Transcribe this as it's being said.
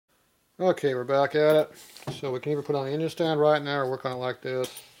Okay, we're back at it. So we can either put on the engine stand right now or work on it like this.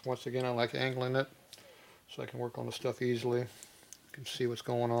 Once again, I like angling it so I can work on the stuff easily. You can see what's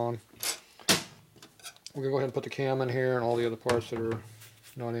going on. We're going to go ahead and put the cam in here and all the other parts that are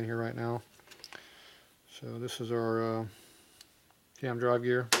not in here right now. So this is our cam drive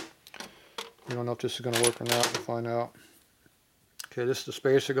gear. We don't know if this is going to work or not. We'll find out. Okay, this is the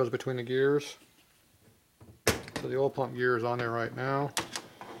spacer that goes between the gears. So the oil pump gear is on there right now.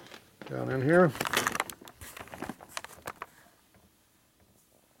 Down in here.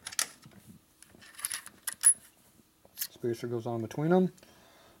 Spacer goes on between them.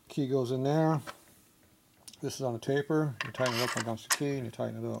 Key goes in there. This is on a taper. You tighten it up against the key and you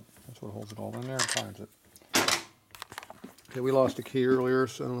tighten it up. That's what holds it all in there and times it. Okay, we lost the key earlier,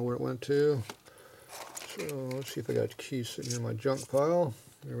 so I don't know where it went to. So let's see if I got the key sitting in my junk pile.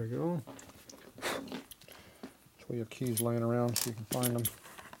 There we go. So we have keys laying around so you can find them.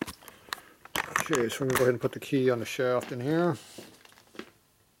 Okay, so we're going to go ahead and put the key on the shaft in here.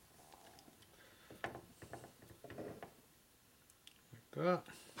 Like that.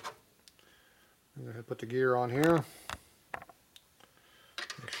 I'm going to put the gear on here.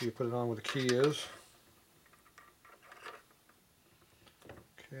 Make sure you put it on where the key is.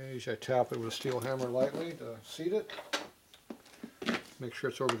 Okay, usually I tap it with a steel hammer lightly to seat it. Make sure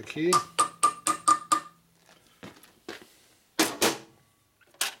it's over the key.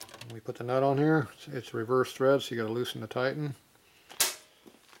 And we put the nut on here. It's a reverse thread, so you got to loosen the tighten.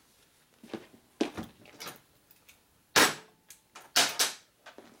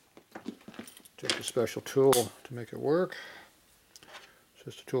 Take a special tool to make it work. It's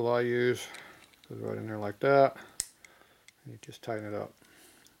just a tool I use. Goes right in there like that. And you just tighten it up.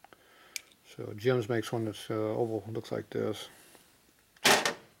 So Jim's makes one that's oval, looks like this.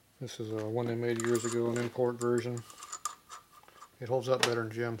 This is one they made years ago, an import version. It holds up better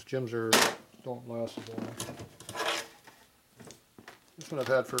than Jim's. Jim's don't last as long. This one I've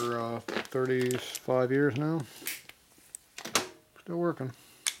had for 35 years now. Still working.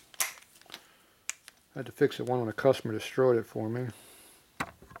 I had to fix it when a customer destroyed it for me.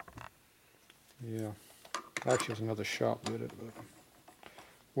 Yeah, actually it was another shop did it, but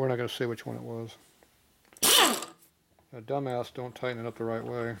we're not going to say which one it was. A dumbass don't tighten it up the right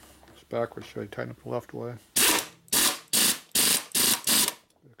way. It's backwards, so you tighten up the left way.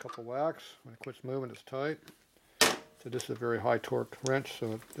 A couple whacks. When it quits moving, it's tight. So this is a very high torque wrench,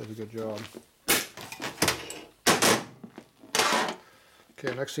 so it does a good job.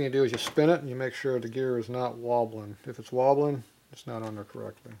 Okay, next thing you do is you spin it and you make sure the gear is not wobbling. If it's wobbling, it's not on there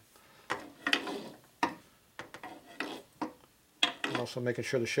correctly. And also making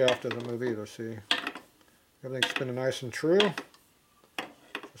sure the shaft doesn't move either, see? Everything's spinning nice and true,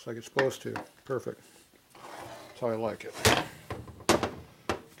 just like it's supposed to. Perfect. That's how I like it.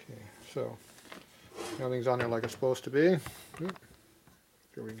 Okay, so everything's on there like it's supposed to be. Oop.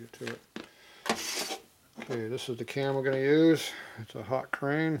 Here we can get to it. Okay, this is the cam we're going to use. It's a hot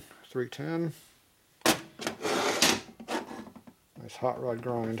crane, 310. Nice hot rod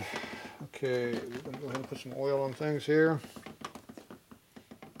grind. Okay, we're going to go ahead and put some oil on things here.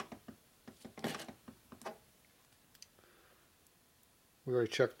 We already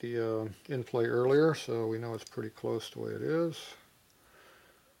checked the in-play earlier, so we know it's pretty close to the way it is.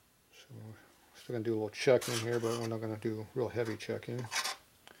 So we're still going to do a little checking here, but we're not going to do real heavy checking.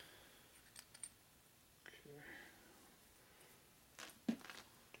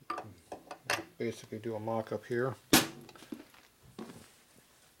 Basically do a mock-up here.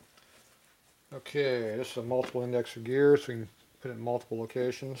 Okay, this is a multiple index of gears, so we can put it in multiple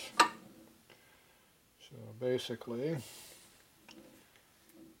locations. So basically,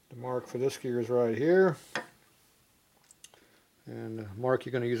 the mark for this gear is right here. And the mark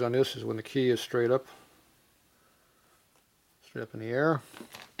you're going to use on this is when the key is straight up in the air.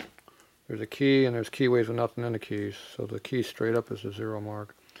 There's a key and there's keyways with nothing in the keys. So the key straight up is the 0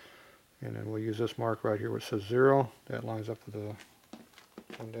 mark. And then we'll use this mark right here where it says 0. That lines up with the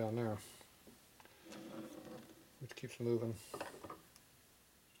one down there, which keeps moving.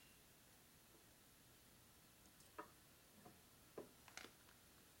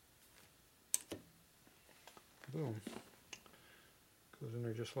 Boom. Goes in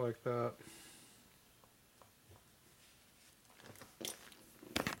there just like that.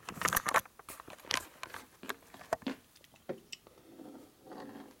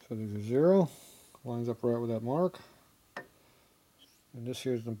 So there's a 0. Lines up right with that mark. And this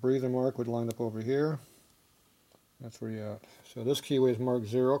here's the breather mark would line up over here. That's where you're at. So this keyway is marked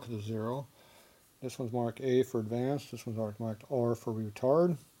 0 because it's 0. This one's marked A for advanced. This one's marked R for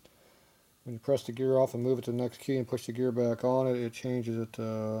retard. When you press the gear off and move it to the next key and push the gear back on it, it changes it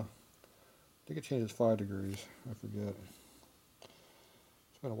to think it changes 5 degrees. I forget.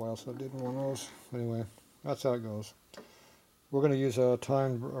 It's been a while since I did one of those. Anyway, that's how it goes. We're going to use a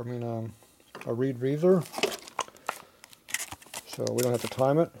a reed reefer, so we don't have to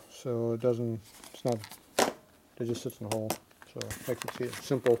time it. So it just sits in the hole. So it makes it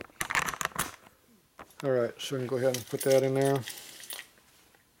simple. All right, so we can go ahead and put that in there.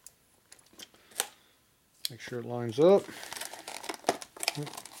 Make sure it lines up.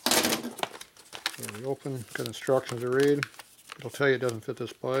 So we open, got instructions to read. It'll tell you it doesn't fit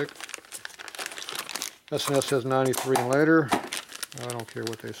this bike. S&S says 93 and later. I don't care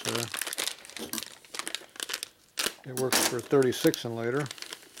what they say. It works for 36 and later.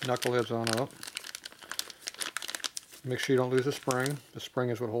 Knuckleheads on up. Make sure you don't lose the spring. The spring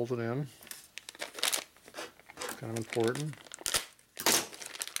is what holds it in. Kind of important.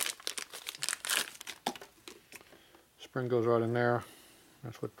 Spring goes right in there.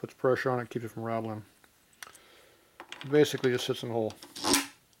 That's what puts pressure on it, keeps it from rattling. It basically just sits in the hole.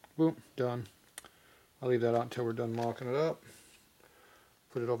 Boom, done. I'll leave that out until we're done mocking it up.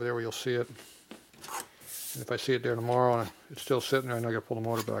 Put it over there where you'll see it. And if I see it there tomorrow and it's still sitting there, I know I got to pull the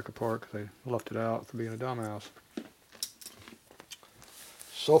motor back apart because I left it out for being a dumbass.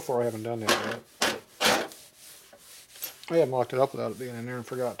 So far I haven't done that yet. I had mocked it up without it being in there and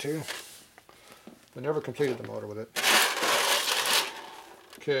forgot to. But never completed the motor with it.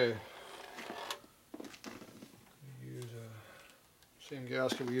 Okay. Use the same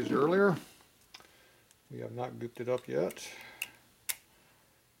gasket we used earlier. We have not gooped it up yet.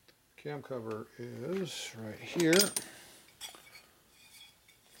 Cam cover is right here.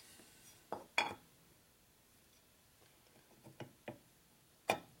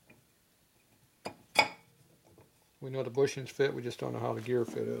 We know the bushings fit, we just don't know how the gear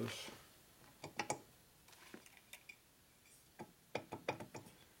fit is.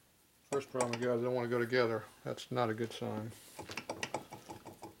 First problem we got is they don't want to go together. That's not a good sign.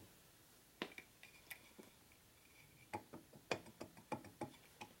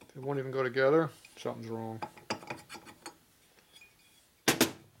 If they won't even go together, something's wrong.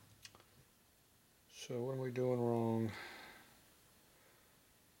 So what are we doing wrong?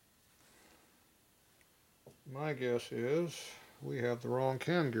 My guess is we have the wrong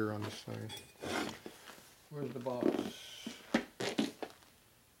cam gear on this thing. Where's the box?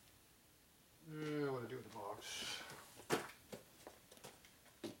 What to do with the box?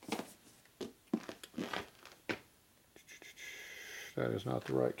 That is not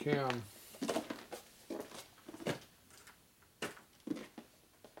the right cam.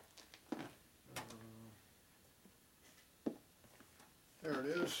 There it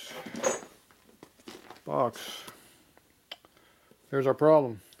is. Box. There's our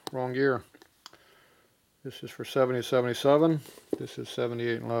problem. Wrong gear. This is for 70 to 77. This is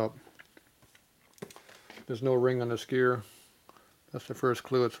 78 and up. There's no ring on this gear. That's the first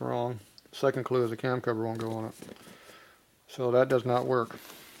clue it's wrong. Second clue is the cam cover won't go on it. So that does not work.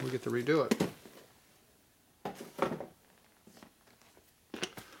 We get to redo it.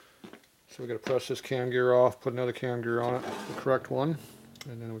 So we got to press this cam gear off, put another cam gear on it, the correct one,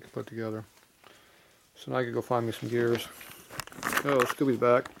 and then we can put it together. So now I can go find me some gears. Oh, Scooby's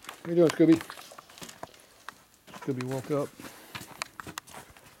back. How you doing, Scooby? Scooby woke up.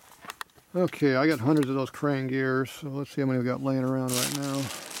 Okay, I got hundreds of those crane gears, so let's see how many we got laying around right now.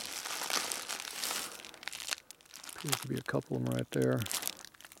 Appears to be a couple of them right there.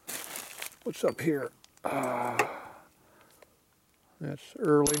 What's up here? That's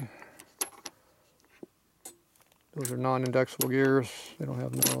early. Those are non-indexable gears. They don't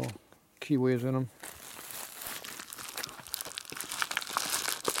have no keyways in them.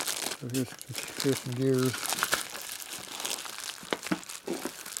 So here's some gears.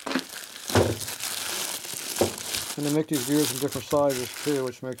 And they make these gears in different sizes too,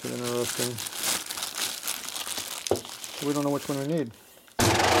 which makes it interesting. So we don't know which one we need.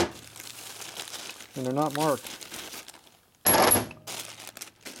 And they're not marked.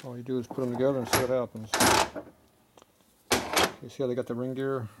 All you do is put them together and see what happens. You see how they got the ring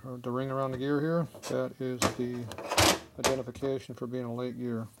gear, or the ring around the gear here? That is the identification for being a late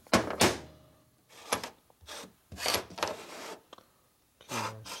gear.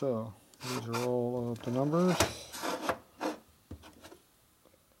 Okay, so these are all of the numbers.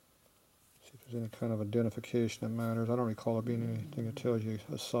 See if there's any kind of identification that matters. I don't recall there being anything that tells you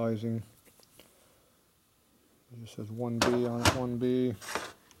a sizing. It just says 1B on it, 1B,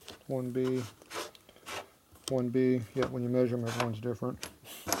 1B, 1B. Yet when you measure them, everyone's different.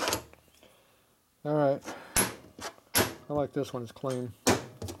 Alright. I like this one, it's clean. I'm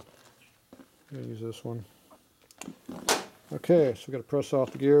going to use this one. Okay, so we got to press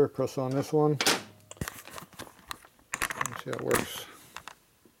off the gear, press on this one. Let's see how it works.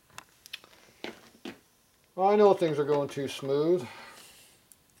 I know things are going too smooth.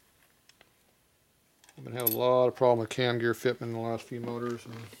 I've been having a lot of problem with cam gear fitment in the last few motors,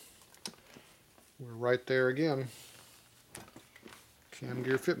 and we're right there again. Cam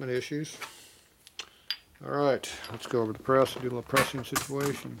gear fitment issues. Alright, let's go over the press and do a little pressing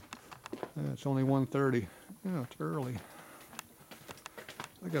situation. It's only 1:30. Yeah, it's early.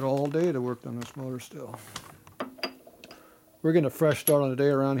 I got all day to work on this motor still. We're getting a fresh start on the day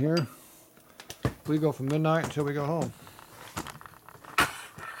around here. We go from midnight until we go home.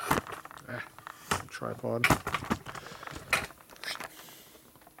 Tripod.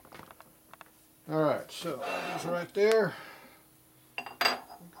 Alright, so that goes right there. That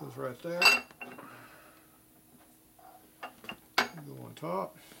goes right there. Go on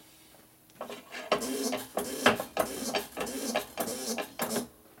top.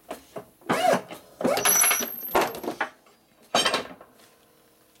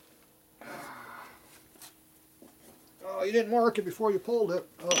 Oh, you didn't mark it before you pulled it.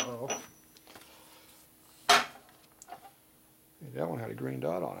 Uh-oh. That one had a green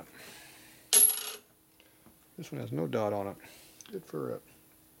dot on it. This one has no dot on it. Good for it.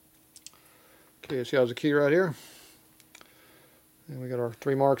 Okay, see how there's a key right here? And we got our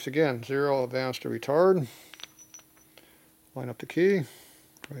 3 marks again. 0, advance to retard. Line up the key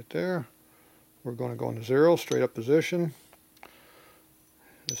right there. We're going to go into 0, straight up position.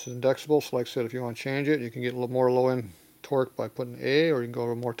 This is indexable, so like I said, if you want to change it, you can get a little more low end torque by putting A, or you can go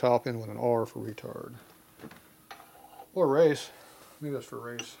over more top end with an R for retard. Or race. Maybe that's for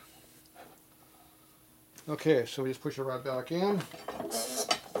race. Okay, so we just push it right back in.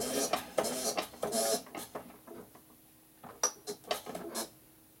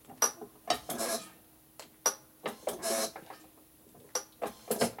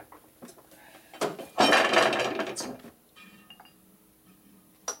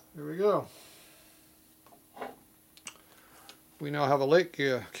 There we go. We now have a late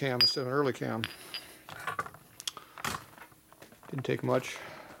cam instead of an early cam. Didn't take much.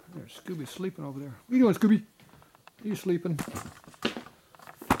 There's Scooby sleeping over there. What are you doing, Scooby? Are you sleeping?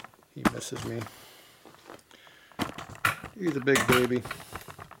 He misses me. He's a big baby.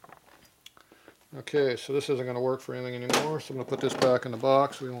 Okay, so this isn't going to work for anything anymore, so I'm going to put this back in the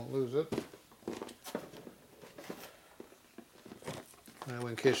box so we won't lose it. That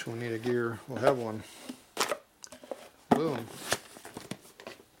way, in case we need a gear, we'll have one. Boom.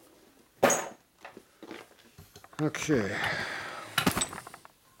 Okay.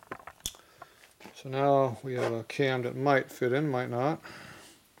 So now we have a cam that might fit in, might not.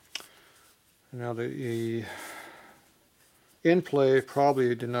 Now the in play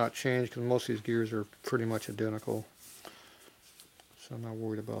probably did not change because most of these gears are pretty much identical. So I'm not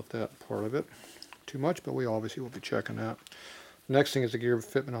worried about that part of it too much, but we obviously will be checking that. Next thing is the gear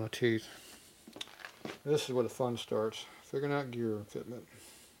fitment on the teeth. This is where the fun starts, figuring out gear fitment.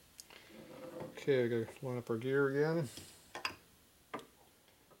 Okay, we gotta line up our gear again.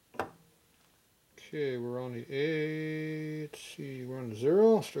 Okay, we're on the A, let's see, we're on the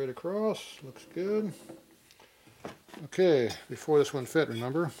 0, straight across, looks good. Okay, before this one fit,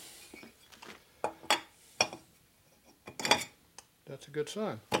 remember? That's a good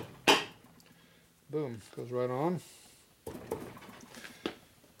sign. Boom, goes right on.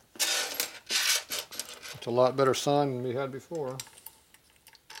 It's a lot better sign than we had before.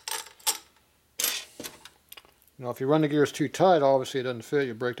 Now if you run the gears too tight, obviously it doesn't fit,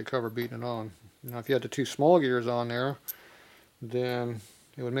 you break the cover beating it on. Now if you had the 2 small gears on there, then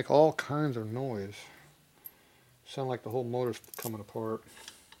it would make all kinds of noise. Sound like the whole motor's coming apart.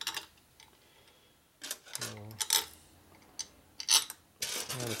 So,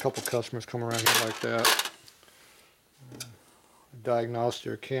 I had a couple customers come around here like that. Diagnosed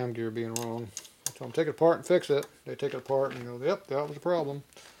their cam gear being wrong. I tell them take it apart and fix it. They take it apart and go, yep, that was the problem.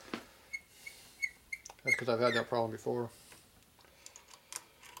 That's because I've had that problem before.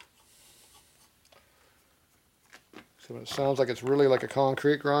 So when it sounds like it's really like a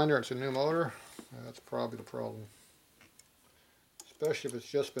concrete grinder, it's a new motor, that's probably the problem. Especially if it's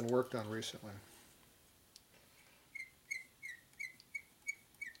just been worked on recently.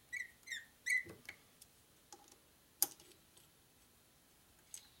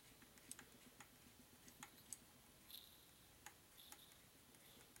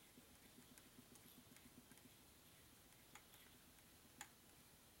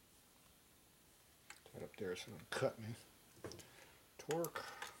 Right up there, so it'll cut me. Torque,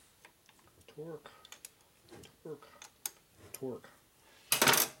 torque, torque, torque.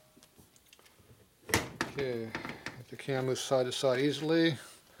 Okay, The cam moves side to side easily.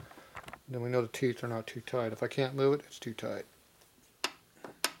 Then we know the teeth are not too tight. If I can't move it, it's too tight.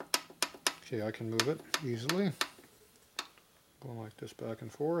 Okay, I can move it easily. Going like this back and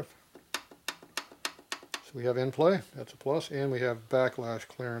forth. So we have in play, that's a plus, and we have backlash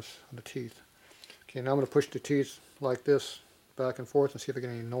clearance on the teeth. Okay, now I'm going to push the teeth like this back and forth and see if I get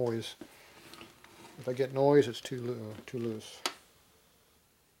any noise. If I get noise, it's too loose.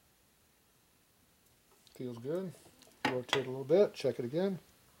 Feels good. Rotate a little bit, check it again.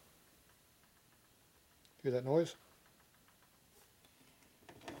 Hear that noise?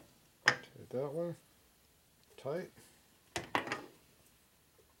 Rotate it that way. Tight. A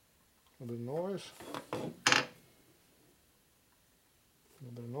little bit of noise. A little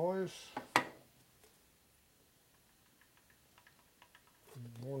bit of noise.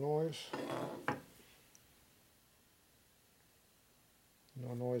 More noise.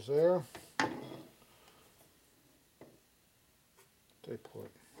 No noise there. Stay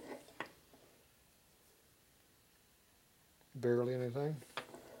put. Barely anything.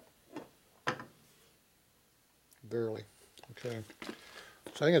 Barely. Okay.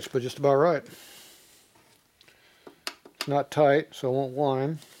 So I think it's just about right. It's not tight, so it won't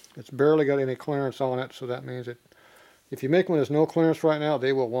whine. It's barely got any clearance on it, so that means that if you make one there's no clearance right now,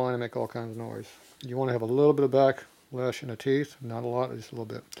 they will whine and make all kinds of noise. You want to have a little bit of backlash in the teeth, not a lot, just a little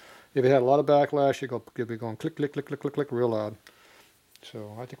bit. If it had a lot of backlash, you'd be going click, click, click, click, click, click, real loud.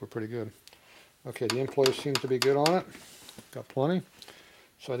 So I think we're pretty good. Okay, the in-play seems to be good on it. Got plenty.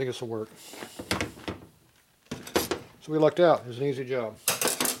 So I think this will work. So we lucked out. It was an easy job.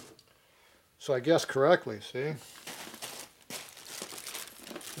 So I guessed correctly, see?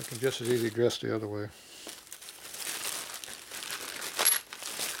 I can just as easily guess the other way.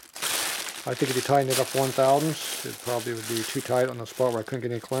 I think if you tighten it up 1/1000, it probably would be too tight on the spot where I couldn't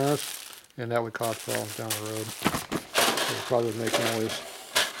get any clearance, and that would cause problems down the road. So it probably would make noise.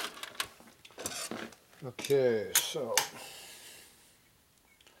 Okay, so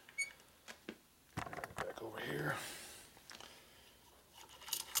back over here.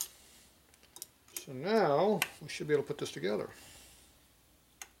 So now we should be able to put this together.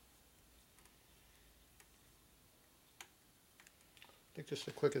 I think this is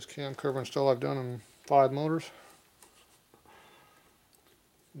the quickest cam cover install I've done in 5 motors.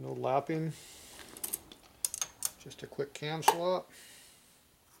 No lapping. Just a quick cam slot.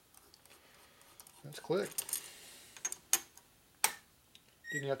 That's quick.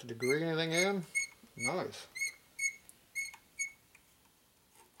 Didn't have to degree anything in. Nice.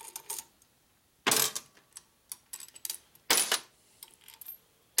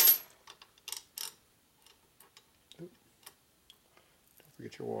 Don't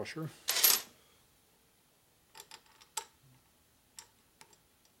forget your washer.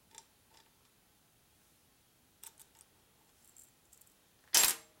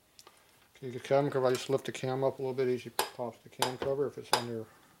 Okay, the cam cover, I just lift the cam up a little bit, easy pops the cam cover if it's on there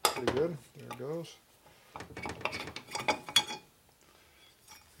pretty good. There it goes.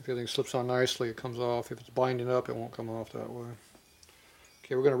 If everything slips on nicely, it comes off. If it's binding up, it won't come off that way.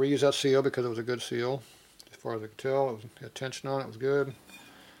 Okay, we're going to reuse that seal because it was a good seal. As far as I could tell, it had tension on it, it was good.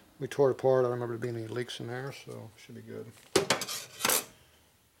 We tore it apart, I don't remember there being any leaks in there, so it should be good. Okay.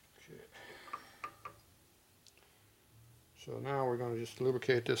 So now we're going to just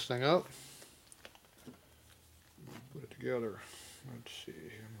lubricate this thing up. Put it together. Let's see, I'm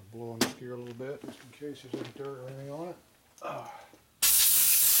going to blow on this gear a little bit just in case there's any dirt or anything on it. Alright.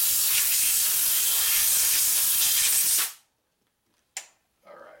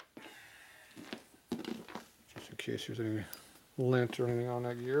 Just in case there's any lint or anything on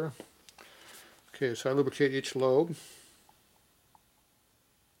that gear. Okay, so I lubricate each lobe.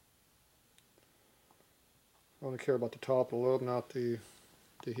 I only care about the top of the lobe, not the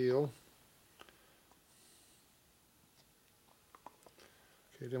heel.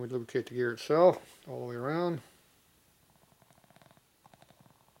 Okay, then we lubricate the gear itself all the way around.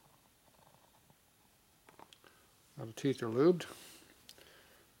 Now the teeth are lubed.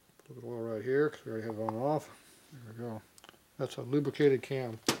 Put a little oil right here because we already have it on and off. There we go. That's a lubricated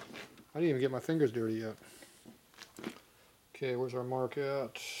cam. I didn't even get my fingers dirty yet. Okay, where's our mark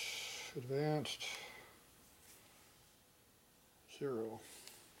at? Advanced. 0.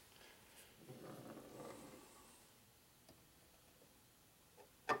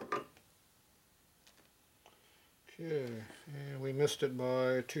 Okay, and we missed it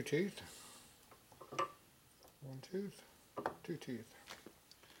by 2 teeth. 1 tooth, 2 teeth.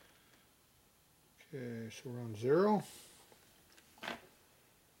 Okay, so we're on 0.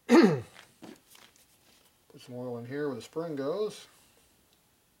 Put some oil in here where the spring goes.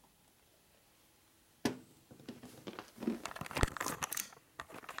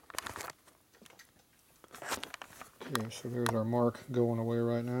 Okay, so there's our mark going away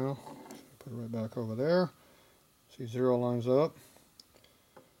right now. So put it right back over there. See, 0 lines up.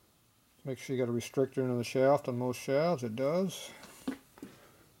 Make sure you got a restrictor into the shaft on most shafts. It does.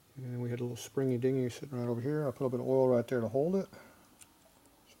 And we had a little springy dingy sitting right over here. I put a bit of oil right there to hold it.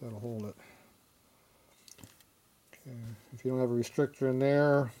 So that'll hold it. Okay. If you don't have a restrictor in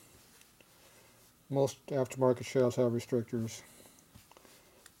there, most aftermarket shafts have restrictors.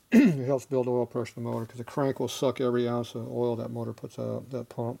 It helps build oil pressure in the motor because the crank will suck every ounce of oil that motor puts out, that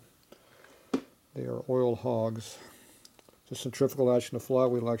pump. They are oil hogs. The centrifugal action of the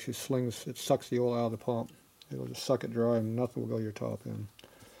flywheel actually slings, it sucks the oil out of the pump. It'll just suck it dry and nothing will go your top end.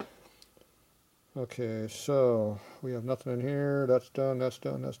 Okay, so we have nothing in here. That's done, that's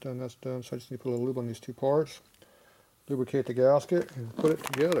done, that's done, that's done. So I just need to put a little lube on these two parts. Lubricate the gasket and put it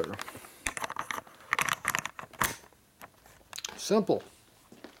together. Simple.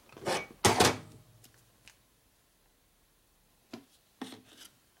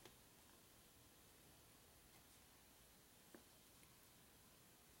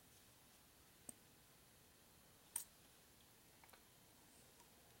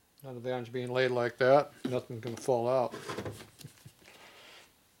 None of the iron's being laid like that. Nothing's going to fall out.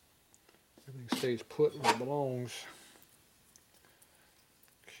 Everything stays put where it belongs.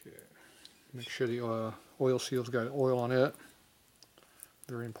 Okay. Make sure the oil seal's got oil on it.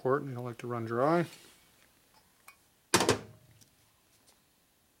 Very important. You don't like to run dry. It's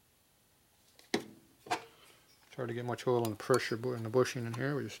hard to get much oil and pressure in the bushing in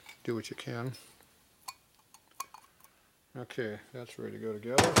here. We just do what you can. Okay, that's ready to go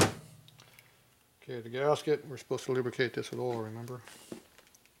together. Okay, the gasket, we're supposed to lubricate this with oil, remember? So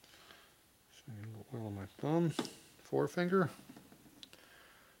I need a little oil on my thumb, forefinger.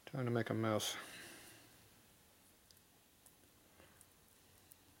 Time to make a mess.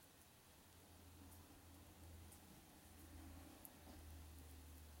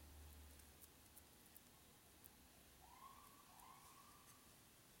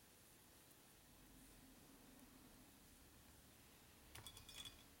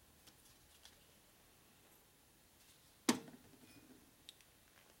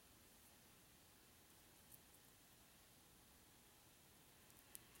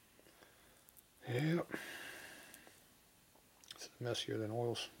 Yep. It's messier than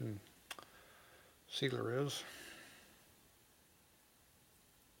oil sealer is.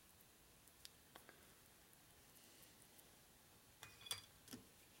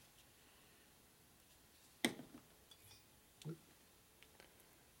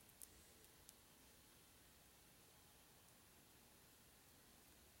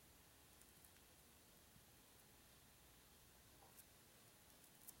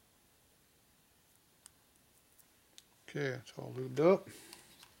 Okay, it's all lubed up.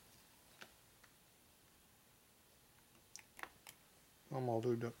 I'm all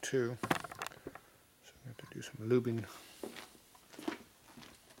lubed up too. So I have to do some lubing.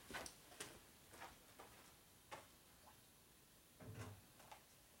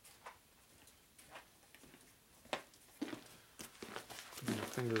 Get my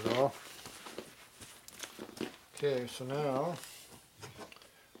fingers off. Okay, so now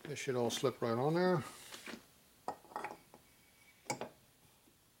this should all slip right on there.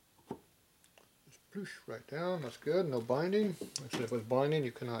 Ploosh, right down, that's good, no binding. Like I said, if it was binding,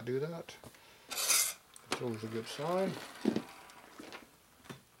 you cannot do that. It's always a good sign.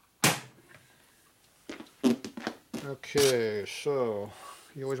 Okay, so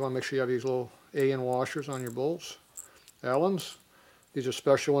you always want to make sure you have these little A-N washers on your bolts. Allens. These are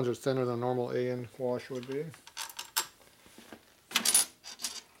special ones, they're thinner than a normal A-N washer would be.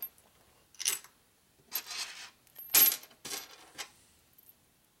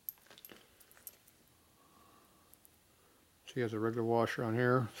 So he has a regular washer on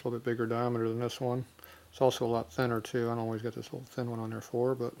here. It's a little bit bigger diameter than this one. It's also a lot thinner too. I don't always get this little thin one on there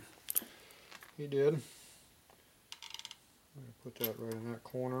for, but he did. I'm going to put that right in that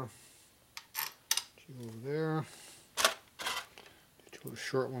corner. Two over there. The two little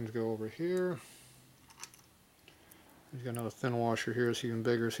short ones go over here. He's got another thin washer here. It's even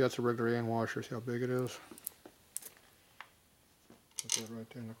bigger. See, that's a regular A-N washer. See how big it is? Put that right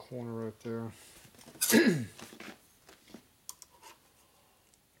there in the corner right there.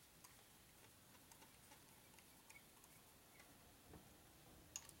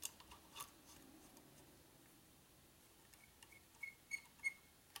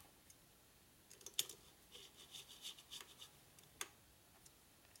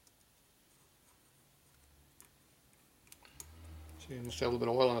 See, you just have a little bit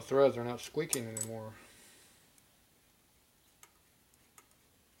of oil on the threads. They're not squeaking anymore.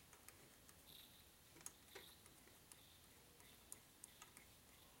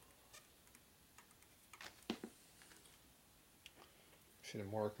 See the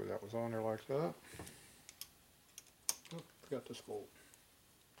marker that was on there like that. Oh, forgot this bolt.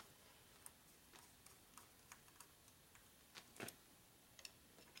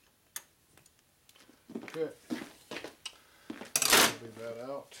 Okay, leave that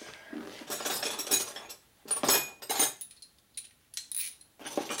out.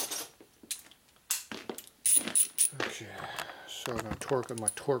 Okay, so I'm going to torque with my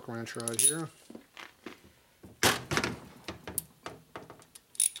torque wrench right here.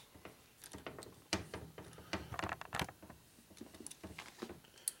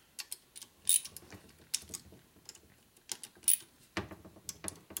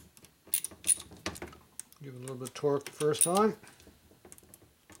 Give it a little bit of torque the first time.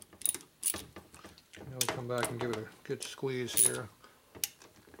 Now we come back and give it a good squeeze here.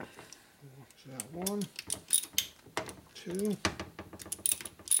 Is that one, two.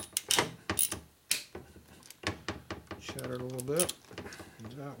 Shatter it a little bit.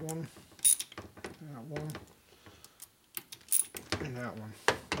 Is that one, and that one.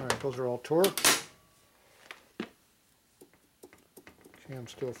 All right, those are all torqued. Cam's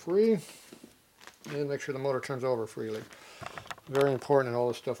still free. And make sure the motor turns over freely. Very important that all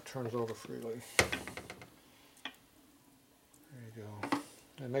this stuff turns over freely. There you go.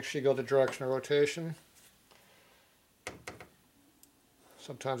 And make sure you go the direction of rotation.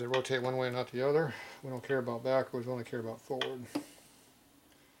 Sometimes they rotate one way and not the other. We don't care about backwards, we only care about forward.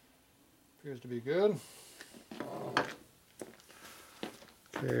 Appears to be good.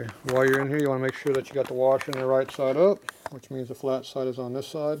 Okay, while you're in here, you want to make sure that you got the washer in the right side up, which means the flat side is on this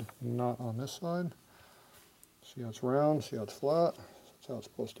side, not on this side. See how it's round, see how it's flat. That's how it's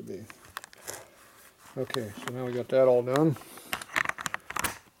supposed to be. Okay, so now we got that all done.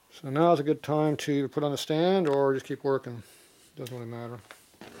 So now is a good time to put on the stand or just keep working. Doesn't really matter.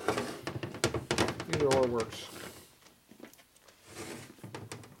 Either or works.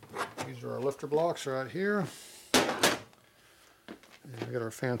 These are our lifter blocks right here. And we got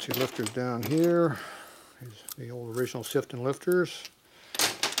our fancy lifters down here. These are the old original sifting lifters.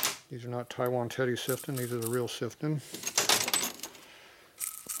 These are not Taiwan Teddy sifting, these are the real sifting.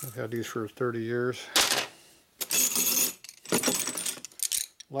 I've had these for 30 years.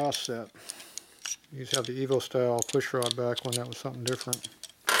 Last set. These have the Evo style push rod back when that was something different.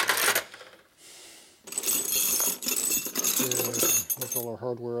 There's all our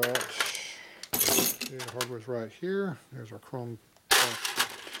hardware out. Okay, the hardware's right here. There's our chrome box.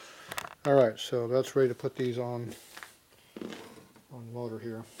 Alright, so that's ready to put these on the motor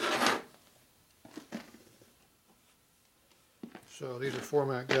here. So these are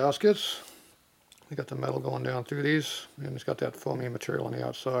format gaskets. We got the metal going down through these, and it's got that foamy material on the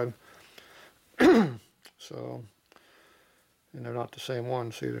outside. So, and they're not the same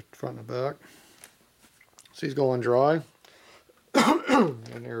ones, see the front and the back. So these go on dry,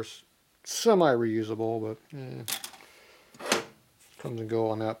 and they're semi-reusable, but comes and go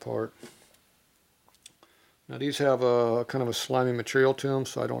on that part. Now these have a kind of a slimy material to them,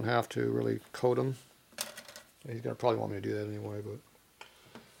 so I don't have to really coat them. He's gonna probably want me to do that anyway, but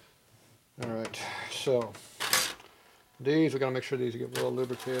all right. So these, we gotta make sure these get well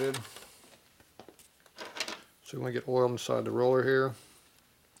lubricated. So we want to get oil inside the roller here.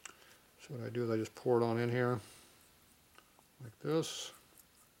 So what I do is I just pour it on in here, like this.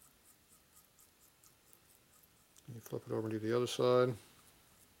 And you flip it over and do the other side.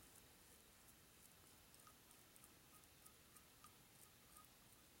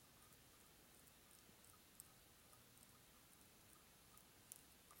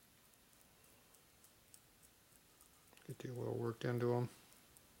 Get the oil worked into them.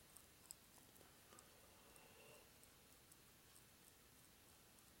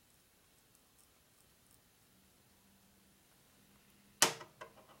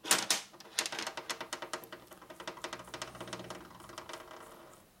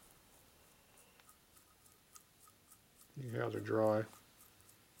 These guys are dry.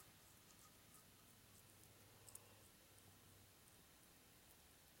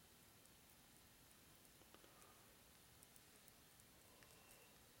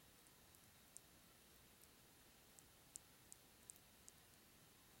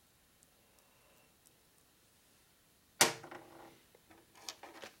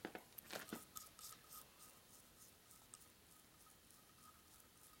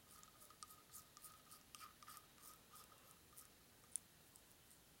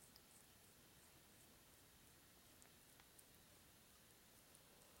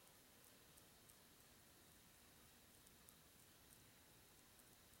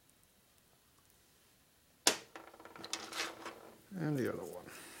 And the other one.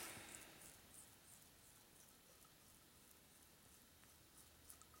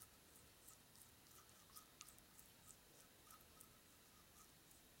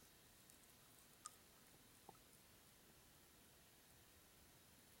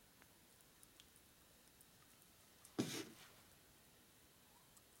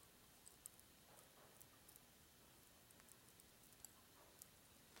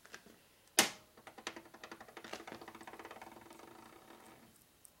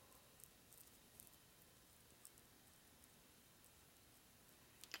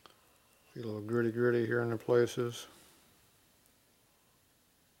 See a little gritty here in the places.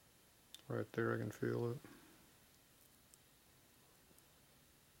 Right there, I can feel it.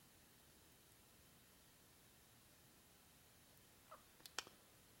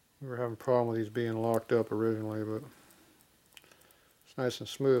 We were having a problem with these being locked up originally, but it's nice and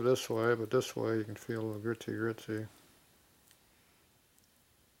smooth this way, but this way you can feel a little gritty. If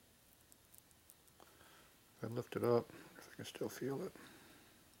I lift it up, if I can still feel it.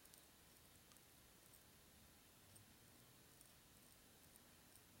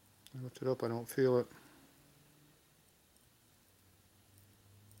 I lift it up, I don't feel it.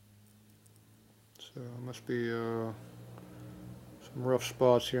 So it must be some rough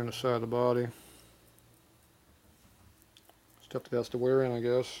spots here on the side of the body. Stuff that has to wear in, I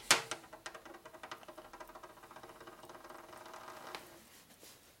guess.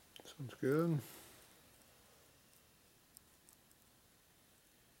 Sounds good.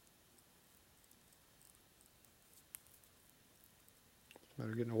 It's a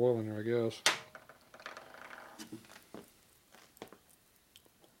matter of getting oil in there, I guess.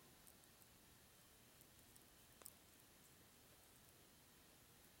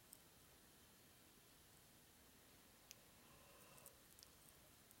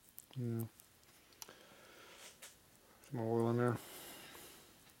 Yeah. Some more oil in there.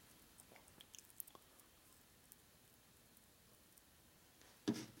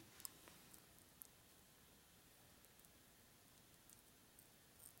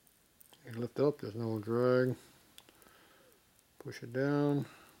 You lift up, there's no drag. Push it down.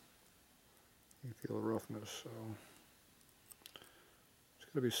 You feel the roughness, so it's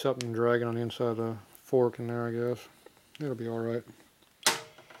going to be something dragging on the inside of the fork in there, I guess. It'll be alright.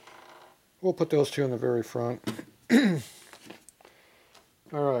 We'll put those two in the very front.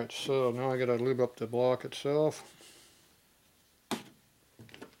 Alright, so now I got to lube up the block itself.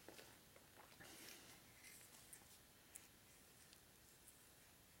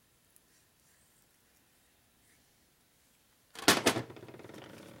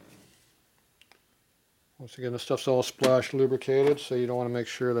 Once again, this stuff's all splash lubricated, so you don't want to make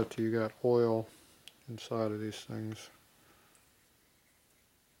sure that you got oil inside of these things.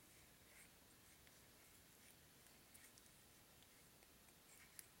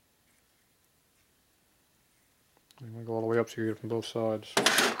 I'm going to go all the way up so you get it from both sides.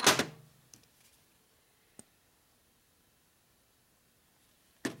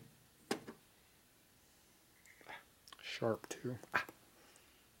 Sharp too.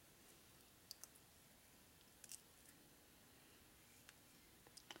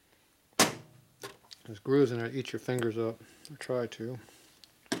 There's grooves in there, eat your fingers up, or try to.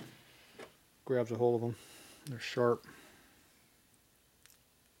 Grabs a hold of them, they're sharp.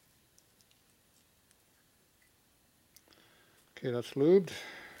 Okay, that's lubed.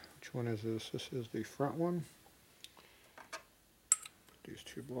 Which one is this? This is the front one. Put these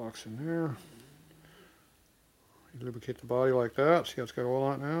two blocks in there. You lubricate the body like that. See how it's got oil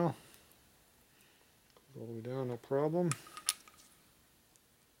on it now? Goes all the way down, no problem.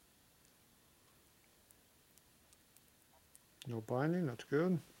 No binding, that's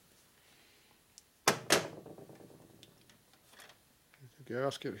good. There's the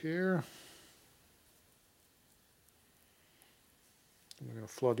gasket here. I'm going to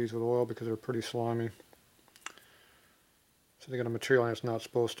flood these with oil because they're pretty slimy. So they got a material and it's not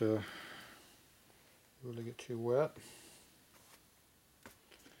supposed to really get too wet.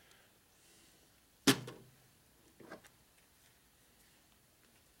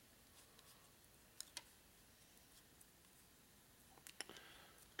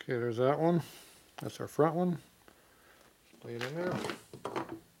 Okay, there's that one. That's our front one. Lay it in there.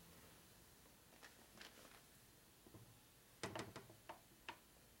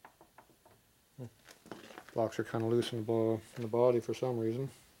 Blocks are kind of loose in the body for some reason.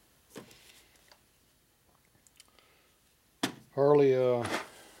 Harley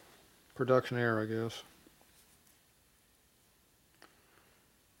production error, I guess.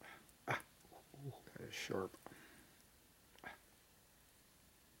 That is sharp.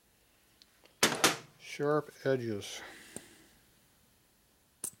 Sharp edges.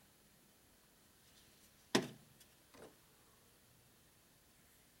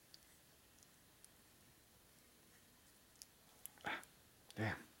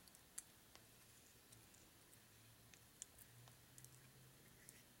 Damn.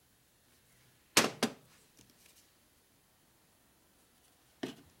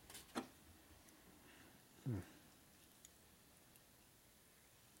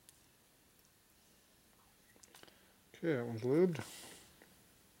 Okay, that one's lubed.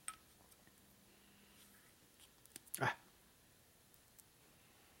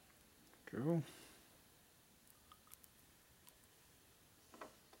 Good. go.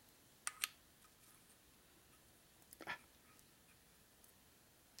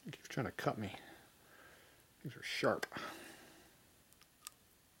 He keeps trying to cut me. These are sharp.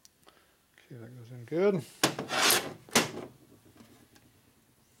 Okay, that goes in good.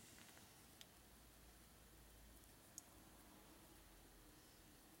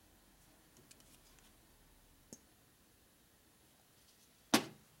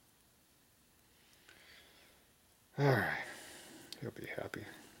 All right, he'll be happy.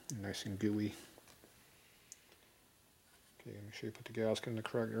 Nice and gooey. Okay, make sure you put the gasket in the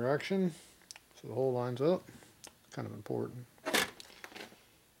correct direction so the hole lines up. Kind of important.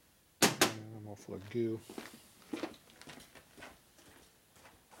 And I'm all full of goo.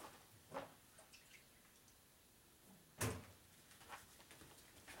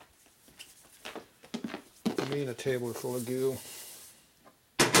 Me and a table are full of goo.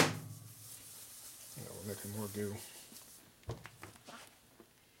 Yeah, we're making more goo.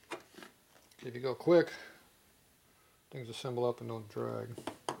 Okay, if you go quick, things assemble up and don't drag.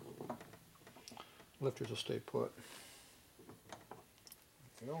 Lifters will stay put.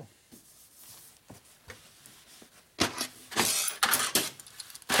 There you go.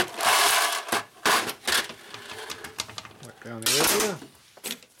 Wipe down the area.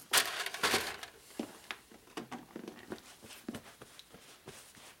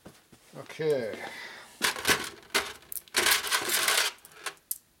 Okay.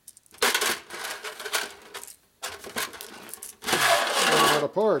 A lot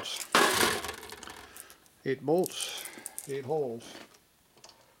of parts. 8 bolts, 8 holes.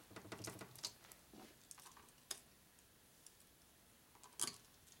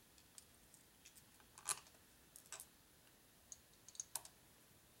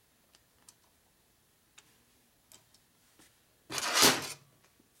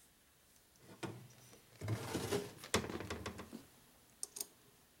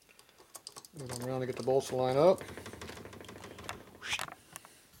 Go around to get the bolts to line up.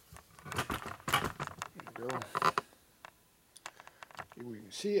 There you go. See where you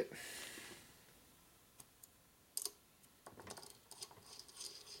can see it.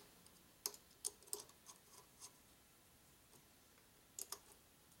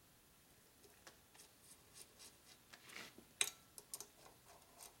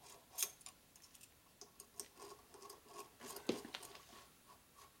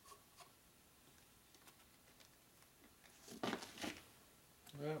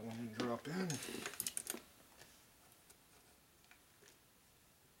 That one didn't drop in.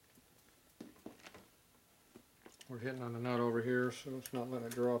 We're hitting on the nut over here, so it's not letting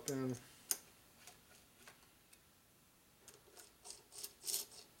it drop in.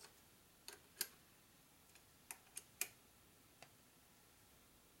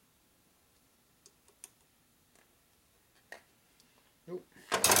 Nope.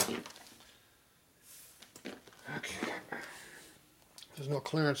 Okay. There's no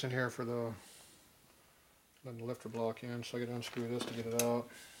clearance in here for letting the lifter block in, so I gotta unscrew this to get it out.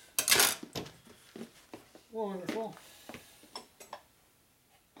 Wonderful.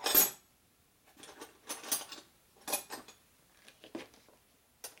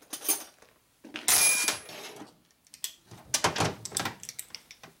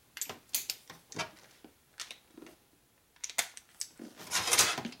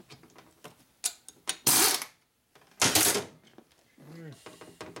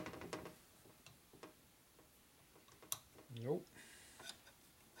 Nope.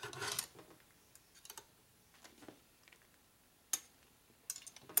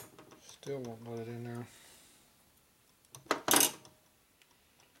 Still won't let it in there.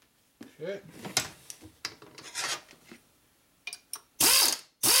 Okay.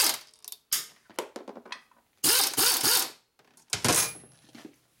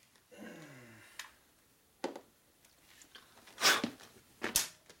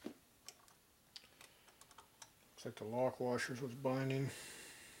 Looks like the lock washers was binding.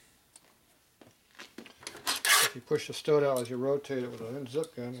 If you push the stud out as you rotate it with a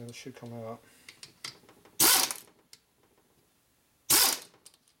unzip gun, it should come out.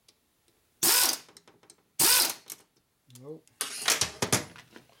 Nope.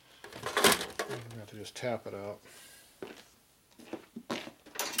 I'm going to have to just tap it out.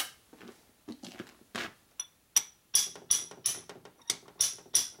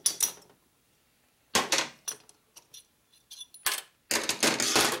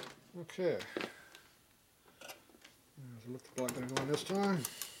 Okay. There's a lifter block going to go in this time.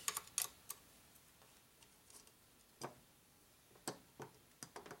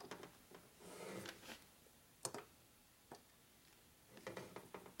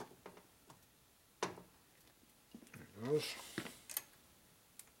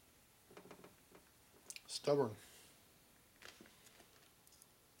 stubborn.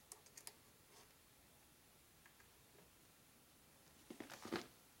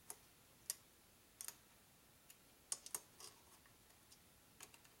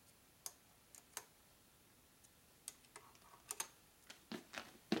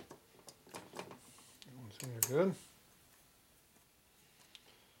 They're good.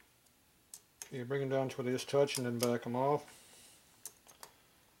 Okay, bring them down to where they just touch and then back them off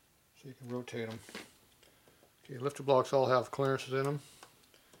so you can rotate them. Okay, lifter blocks all have clearances in them.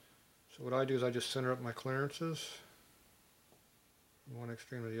 So what I do is I just center up my clearances from one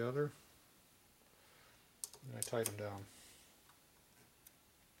extreme to the other, and I tighten them down.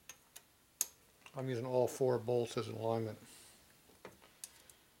 I'm using all 4 bolts as an alignment.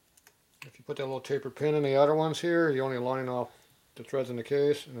 If you put that little taper pin in the other ones here, you're only lining off the threads in the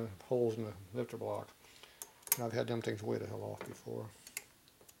case and the holes in the lifter block. And I've had them things way the hell off before.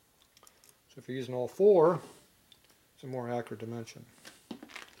 So if you're using all 4, it's a more accurate dimension.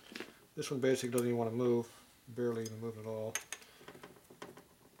 This one basically doesn't even want to move, barely even move at all.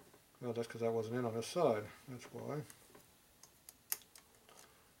 Well, that's because I wasn't in on this side, that's why.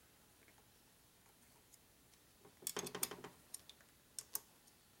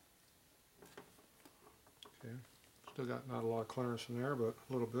 Okay, still got not a lot of clearance in there, but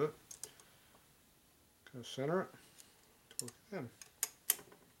a little bit. Kind of center it, torque it in.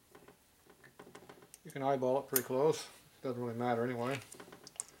 You can eyeball it pretty close, doesn't really matter anyway.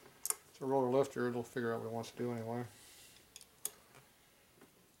 It's a roller lifter, it'll figure out what it wants to do anyway.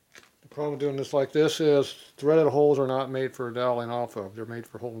 The problem with doing this like this is threaded holes are not made for doweling off of, they're made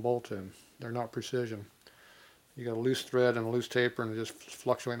for holding bolts in. They're not precision. You got a loose thread and a loose taper and they're just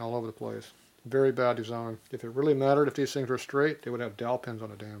fluctuating all over the place. Very bad design. If it really mattered if these things were straight, they would have dowel pins on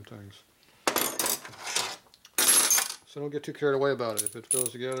the damn things. So don't get too carried away about it. If it goes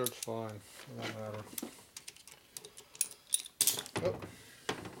together, it's fine. It won't matter. Oh.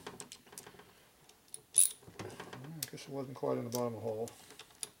 I guess it wasn't quite in the bottom of the hole.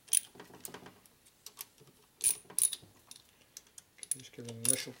 Just give it an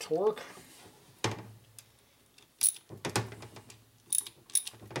initial torque.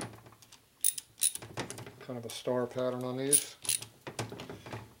 Kind of a star pattern on these.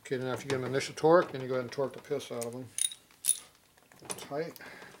 Okay, then after you give them initial torque, then you go ahead and torque the piss out of them. Tight.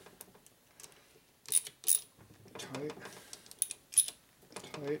 Tight.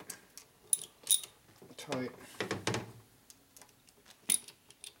 Tight. Tight.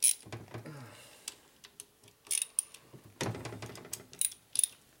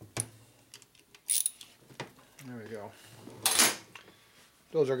 There we go.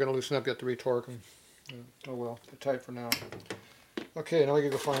 Those are going to loosen up, you have to retorque them. Oh well, they're tight for now. Okay, now we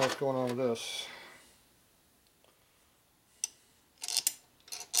can go find out what's going on with this.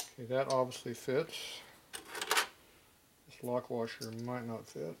 Okay, that obviously fits. This lock washer might not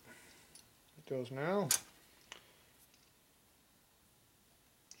fit. It does now.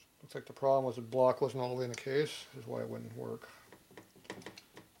 Looks like the problem was the block wasn't all the way in the case. This is why it wouldn't work.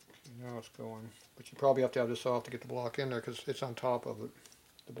 Okay, now it's going. But you probably have to have this off to get the block in there because it's on top of it,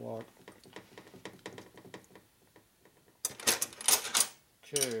 the block.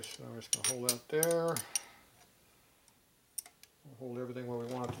 Okay, so we're just going to hold that there. We'll hold everything where we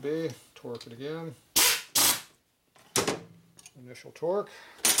want it to be. Torque it again. Initial torque.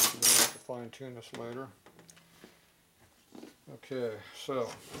 We'll have to fine tune this later. Okay, so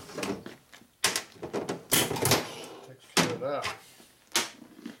takes care of that.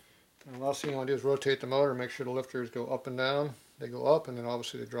 And the last thing you want to do is rotate the motor and make sure the lifters go up and down. They go up and then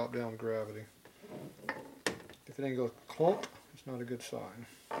obviously they drop down with gravity. If it ain't goes clump, it's not a good sign.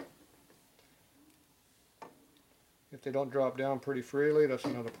 If they don't drop down pretty freely, that's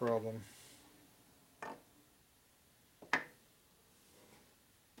another problem.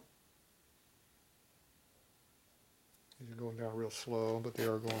 These are going down real slow, but they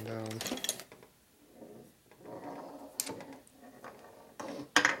are going down.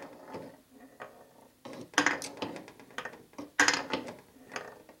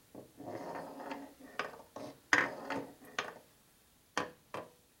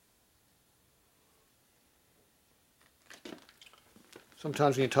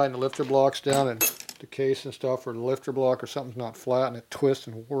 Sometimes when you tighten the lifter blocks down and the case and stuff, or the lifter block or something's not flat and it twists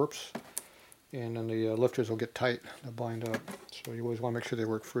and warps, and then the lifters will get tight, they'll bind up. So you always want to make sure they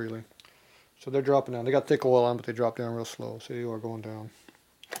work freely. So they're dropping down. They got thick oil on, but they drop down real slow. So you are going down.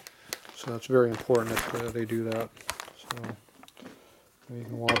 So that's very important that they do that. So you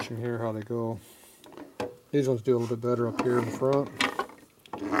can watch them here how they go. These ones do a little bit better up here in the front.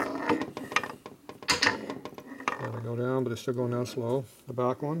 There they go down, but they're still going down slow. The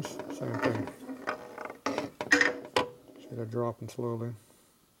back ones, same thing. See, they're dropping slowly.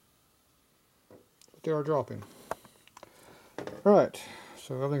 But they are dropping. Alright,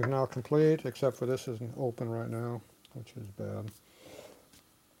 so everything's now complete, except for this isn't open right now, which is bad.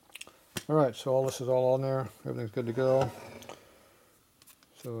 Alright, so all this is all on there. Everything's good to go.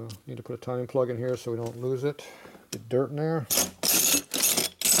 So need to put a timing plug in here so we don't lose it. Get dirt in there.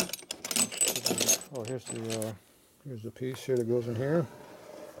 Oh, here's the piece here that goes in here.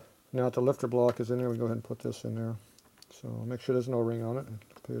 Now that the lifter block is in there, we go ahead and put this in there. So make sure there's no ring on it.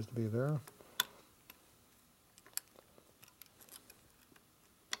 It appears to be there.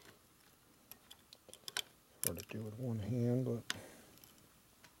 Hard to do with one hand, but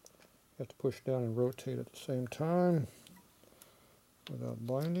you have to push down and rotate at the same time without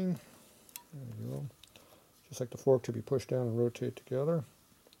binding. There you go. Just like the fork to be pushed down and rotate together.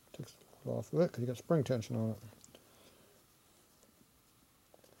 Takes the foot off of it because you got spring tension on it.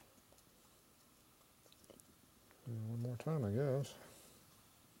 And one more time, I guess.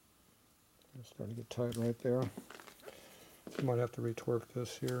 It's starting to get tight right there. Might have to retorque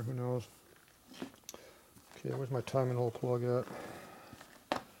this here, who knows. Okay, where's my timing hole plug at?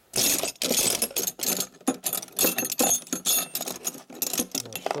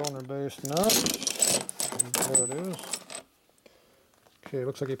 Cylinder base nut. There it is. Okay,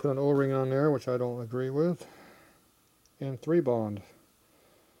 looks like he put an O-ring on there, which I don't agree with. And 3-bond.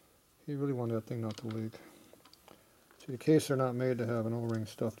 He really wanted that thing not to leak. See, the case are not made to have an O-ring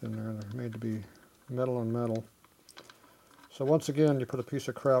stuffed in there. They're made to be metal on metal. So once again, you put a piece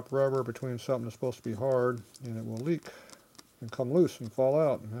of crap rubber between something that's supposed to be hard, and it will leak and come loose and fall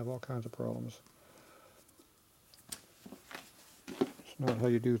out and have all kinds of problems. It's not how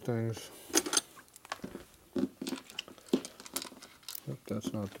you do things. Yep,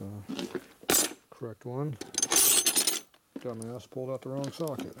 that's not the correct one. Dumbass pulled out the wrong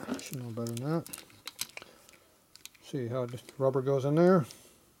socket. I should know better than that. See how the rubber goes in there?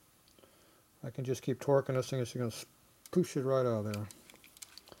 I can just keep torquing this thing. It's going to push it right out of there.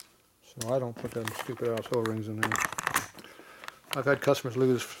 So I don't put them stupid ass O-rings in there. I've had customers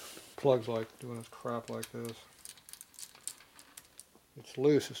lose plugs like doing this crap like this. It's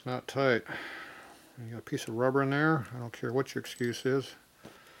loose, it's not tight. And you got a piece of rubber in there. I don't care what your excuse is.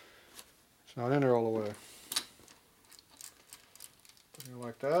 It's not in there all the way. Put it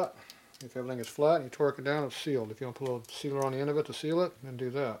like that. If everything is flat and you torque it down, it's sealed. If you want to put a little sealer on the end of it to seal it, then do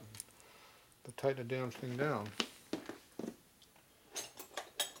that. But tighten the damn thing down.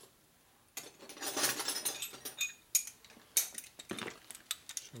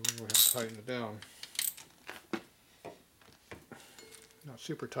 So we'll go ahead and tighten it down. Not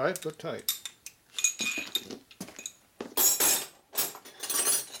super tight, but tight.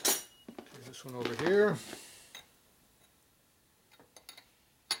 Okay, this one over here.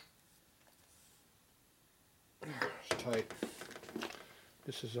 It's tight.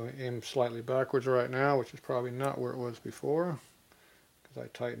 This is aimed slightly backwards right now, which is probably not where it was before, because I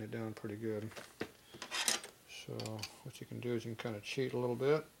tightened it down pretty good. So what you can do is you can kind of cheat a little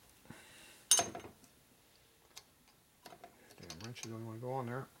bit. Damn wrenches don't want to go on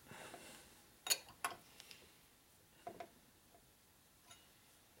there.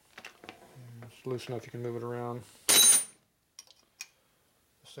 And it's loose enough you can move it around. This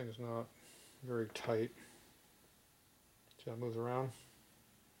thing is not very tight. See how it moves around?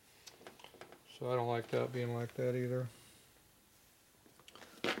 So I don't like that being like that either.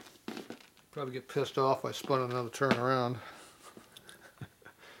 Probably get pissed off if I spun another turn around.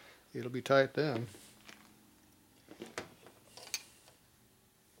 It'll be tight then.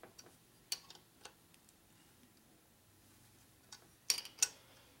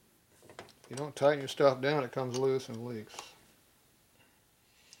 If you don't tighten your stuff down, it comes loose and leaks.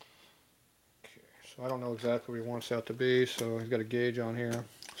 Okay, so I don't know exactly where he wants that to be, so he's got a gauge on here.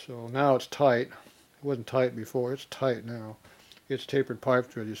 So now it's tight. It wasn't tight before, it's tight now. It's tapered pipe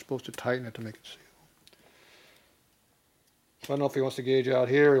thread. You're supposed to tighten it to make it seal. So I don't know if he wants to gauge out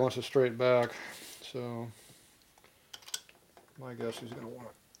here or he wants it straight back. So my guess he's going to want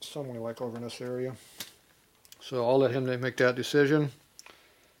it somewhere like over in this area. So I'll let him make that decision.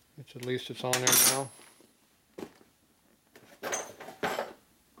 It's at least it's on there now.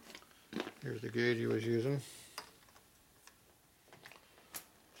 Here's the gauge he was using.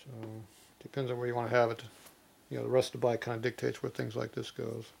 So depends on where you want to have it. You know, the rest of the bike kind of dictates where things like this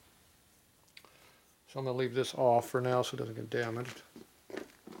goes. So I'm going to leave this off for now so it doesn't get damaged.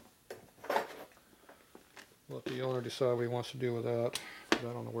 Let the owner decide what he wants to do with that, because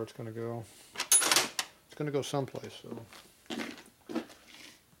I don't know where it's going to go. It's going to go someplace. So. Okay,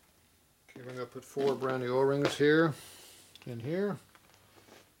 we're going to put 4 brand new O-rings here, in here.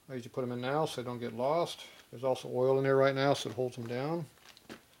 I usually put them in now so they don't get lost. There's also oil in there right now, so it holds them down.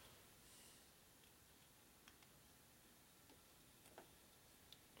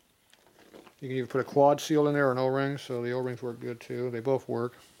 You can either put a quad seal in there or an O-ring, so the O-rings work good too. They both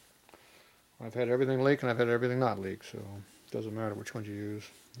work. I've had everything leak and I've had everything not leak, so it doesn't matter which ones you use.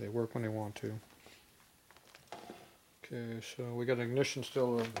 They work when they want to. Okay, so we got an ignition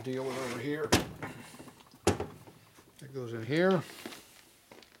still to deal with over here. It goes in here.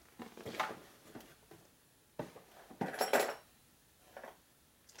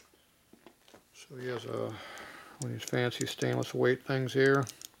 So he has one of these fancy stainless weight things here.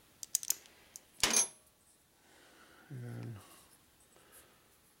 And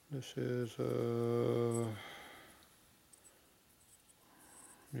this is how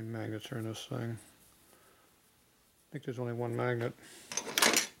many magnets are in this thing? I think there's only one magnet.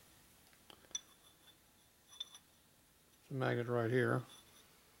 There's a magnet right here.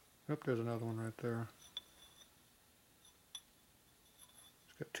 Yep, there's another one right there.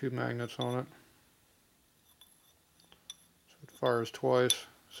 It's got two magnets on it. So it fires twice.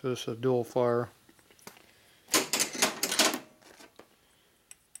 So this is a dual fire.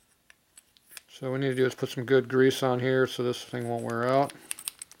 So what we need to do is put some good grease on here so this thing won't wear out.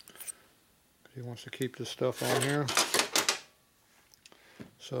 He wants to keep this stuff on here.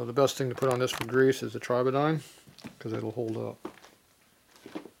 So the best thing to put on this for grease is the Tribodyne, because it'll hold up.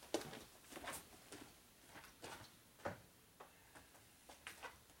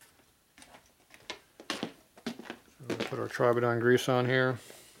 So we'll put our Tribodyne grease on here.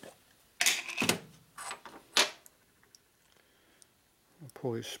 I'll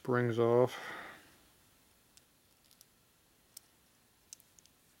pull these springs off.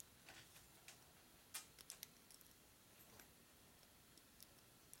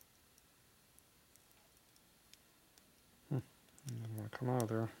 Doesn't want to come out of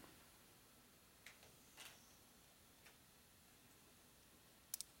there.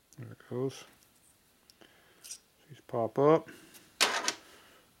 There it goes. These pop up.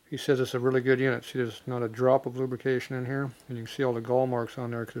 He says it's a really good unit. See, there's not a drop of lubrication in here, and you can see all the gall marks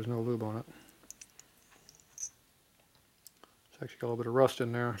on there because there's no lube on it. It's actually got a little bit of rust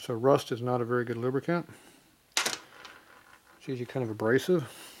in there. So rust is not a very good lubricant. It's usually kind of abrasive.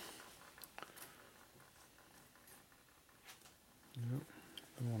 Yep.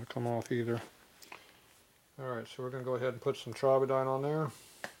 Doesn't want to come off either. Alright, so we're going to go ahead and put some Tribodyne on there.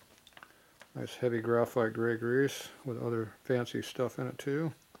 Nice heavy graphite gray grease with other fancy stuff in it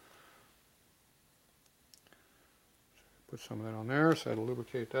too. Put some of that on there, so that'll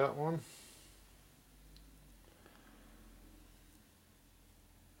lubricate that one.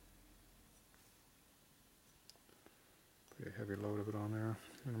 Pretty heavy load of it on there.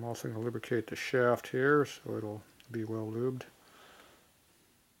 And I'm also going to lubricate the shaft here so it'll be well lubed.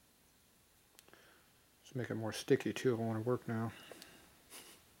 Let's make it more sticky too if I want to work now.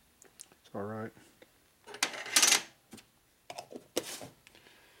 It's alright.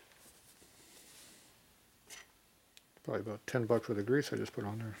 Probably about $10 worth of grease I just put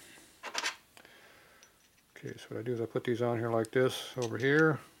on there. Okay, so what I do is I put these on here like this over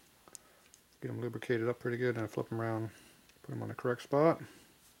here. Get them lubricated up pretty good and I flip them around, put them on the correct spot.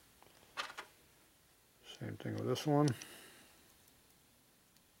 Same thing with this one.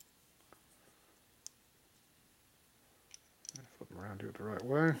 Flip them around, do it the right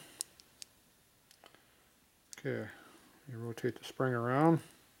way. Okay, you rotate the spring around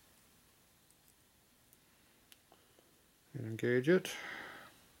and engage it.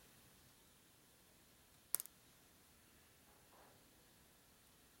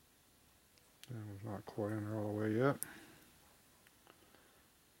 That one's not quite in there all the way yet.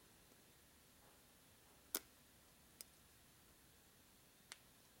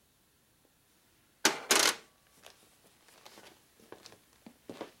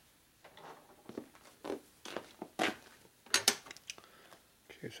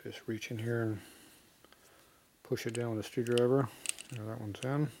 Okay, so just reach in here and push it down with a screwdriver. Now that one's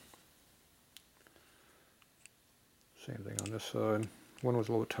in. Same thing on this side. One was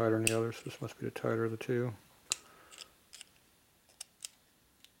a little bit tighter than the other, so this must be the tighter of the two.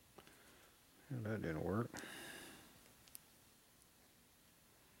 And that didn't work.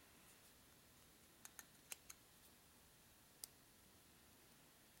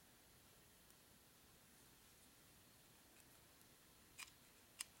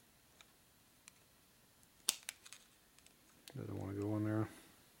 Doesn't want to go in there.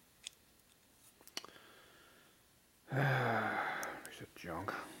 Piece of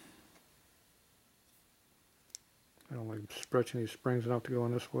junk. I don't like stretching these springs enough to go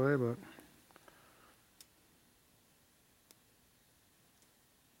in this way, but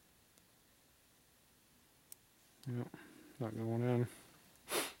Yep, not going in.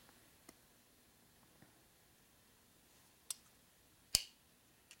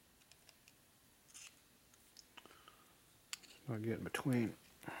 Not getting between.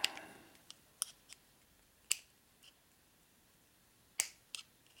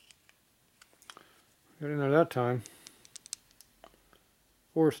 Got in there that time.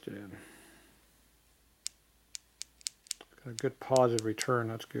 Forced it in. Got a good positive return,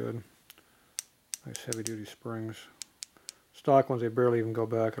 that's good. Nice heavy duty springs. Stock ones, they barely even go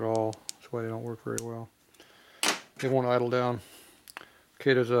back at all. That's why they don't work very well. They won't idle down.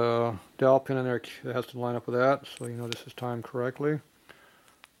 Okay, there's a dowel pin in there that has to line up with that, so you know this is timed correctly.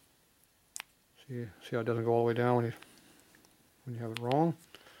 See how it doesn't go all the way down when you have it wrong?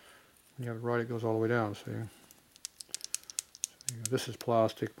 When you have it right, it goes all the way down, see? So, this is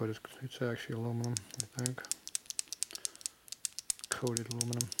plastic, but it's actually aluminum, I think. Coated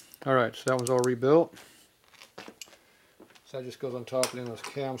aluminum. Alright, so that one's all rebuilt. So that just goes on top of the end of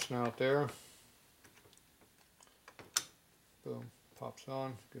this cam snout there. Boom. Pops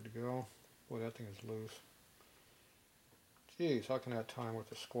on. Good to go. Boy, that thing is loose. Jeez, how can that time with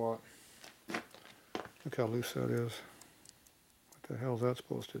the squat? Look how loose that is. What the hell is that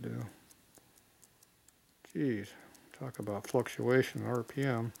supposed to do? Jeez. Talk about fluctuation,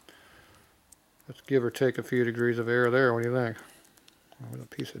 RPM. Let's give or take a few degrees of air there. What do you think? What a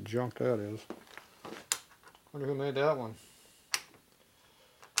piece of junk that is. Wonder who made that one.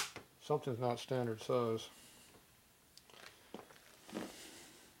 Something's not standard size.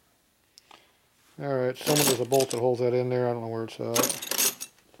 Alright, somewhere there's a bolt that holds that in there. I don't know where it's at.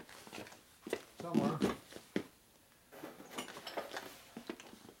 Somewhere.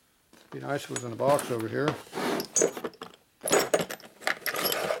 Be nice if it was in a box over here.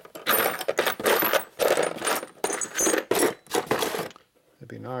 It'd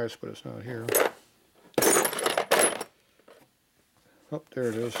be nice, but it's not here. Oh, there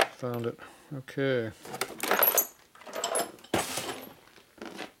it is. Found it. Okay.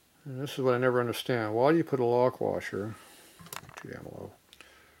 And this is what I never understand. Why do you put a lock washer? Too damn low.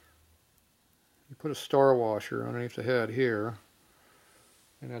 You put a star washer underneath the head here,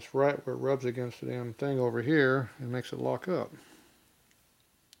 and that's right where it rubs against the damn thing over here and makes it lock up.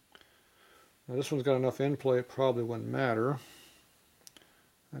 Now this one's got enough end play, it probably wouldn't matter.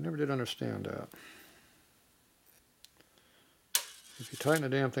 I never did understand that. If you tighten the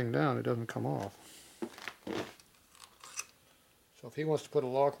damn thing down, it doesn't come off. So if he wants to put a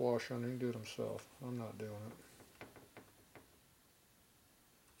lock washer on, he can do it himself. I'm not doing it.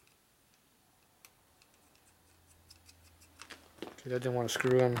 Okay, that didn't want to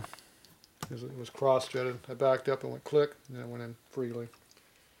screw in because it was cross-threaded. I backed up and went click, and then it went in freely.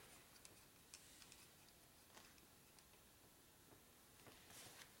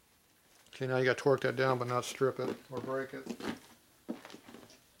 Okay, now you got to torque that down but not strip it or break it.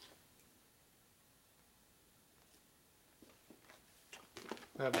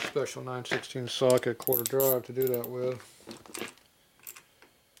 I have a special 9/16 socket quarter drive to do that with.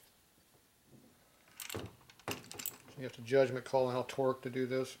 So you have to judgment call on how torque to do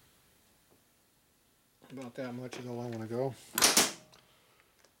this. About that much is all I want to go.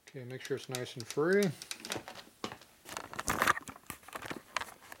 Okay, make sure it's nice and free.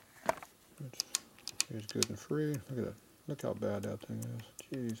 It's good and free. Look at that. Look how bad that thing is.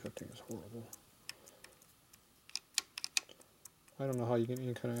 Jeez, that thing is horrible. I don't know how you get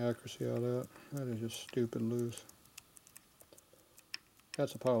any kind of accuracy out of that. That is just stupid loose.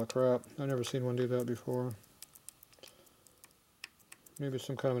 That's a pile of crap. I've never seen one do that before. Maybe it's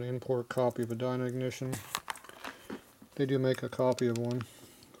some kind of an import copy of a dyno ignition. They do make a copy of one.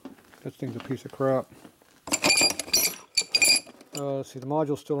 That thing's a piece of crap. Let's see, the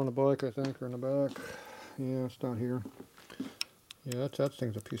module's still on the bike, I think, or in the back. Yeah, it's not here. Yeah, that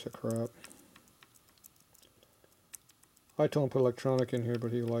thing's a piece of crap. I told him to put electronic in here,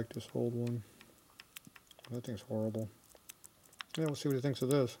 but he liked this old one. That thing's horrible. Yeah, we'll see what he thinks of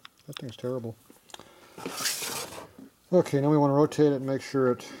this. That thing's terrible. Okay, now we want to rotate it and make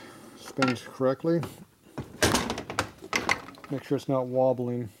sure it spins correctly. Make sure it's not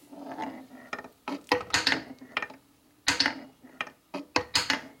wobbling.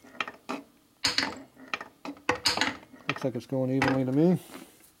 Looks like it's going evenly to me.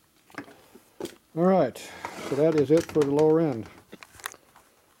 Alright, so that is it for the lower end.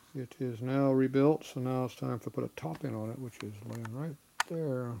 It is now rebuilt, so now it's time to put a top end on it, which is laying right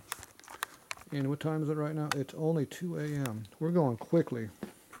there. And what time is it right now? It's only 2 a.m. We're going quickly.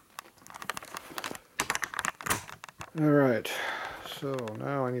 Alright, so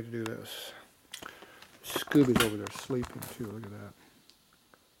now I need to do this. Scooby's over there sleeping too, look at that.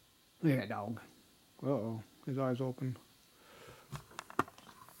 Yeah, dog. Uh-oh. His eyes open.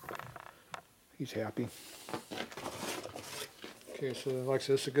 He's happy. Okay, so like I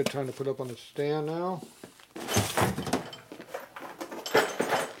said, this is a good time to put up on the stand now.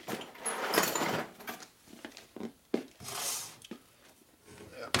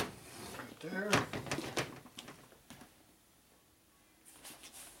 Yeah, right there.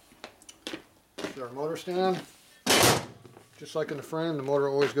 This is our motor stand. Just like in the frame, the motor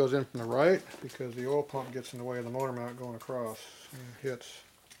always goes in from the right because the oil pump gets in the way of the motor mount going across and hits.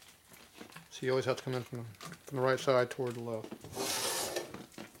 So you always have to come in from the right side toward the left.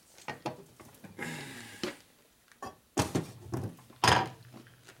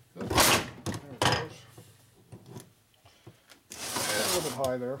 Oops, there it goes. A little bit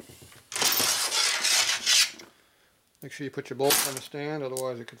high there. Make sure you put your bolts on the stand,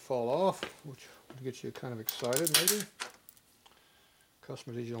 otherwise it could fall off, which will get you kind of excited maybe.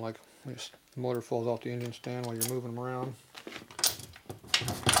 Customers usually don't like when the motor falls off the engine stand while you're moving them around.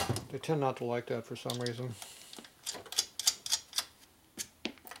 They tend not to like that for some reason.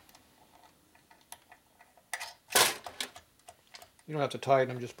 You don't have to tighten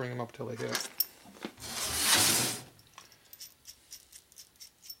them, just bring them up till they hit.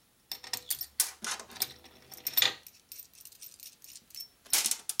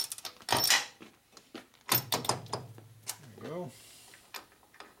 There you go.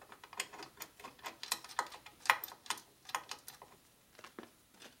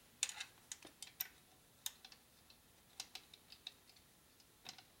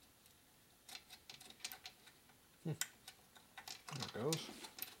 There it goes.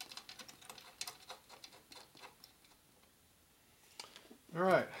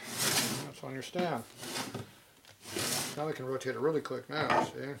 Alright, that's on your stand. Now we can rotate it really quick now,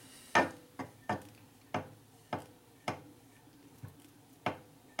 see?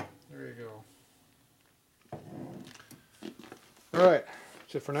 There you go. Alright,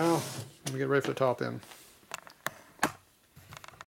 that's it for now. Let me get ready for the top end.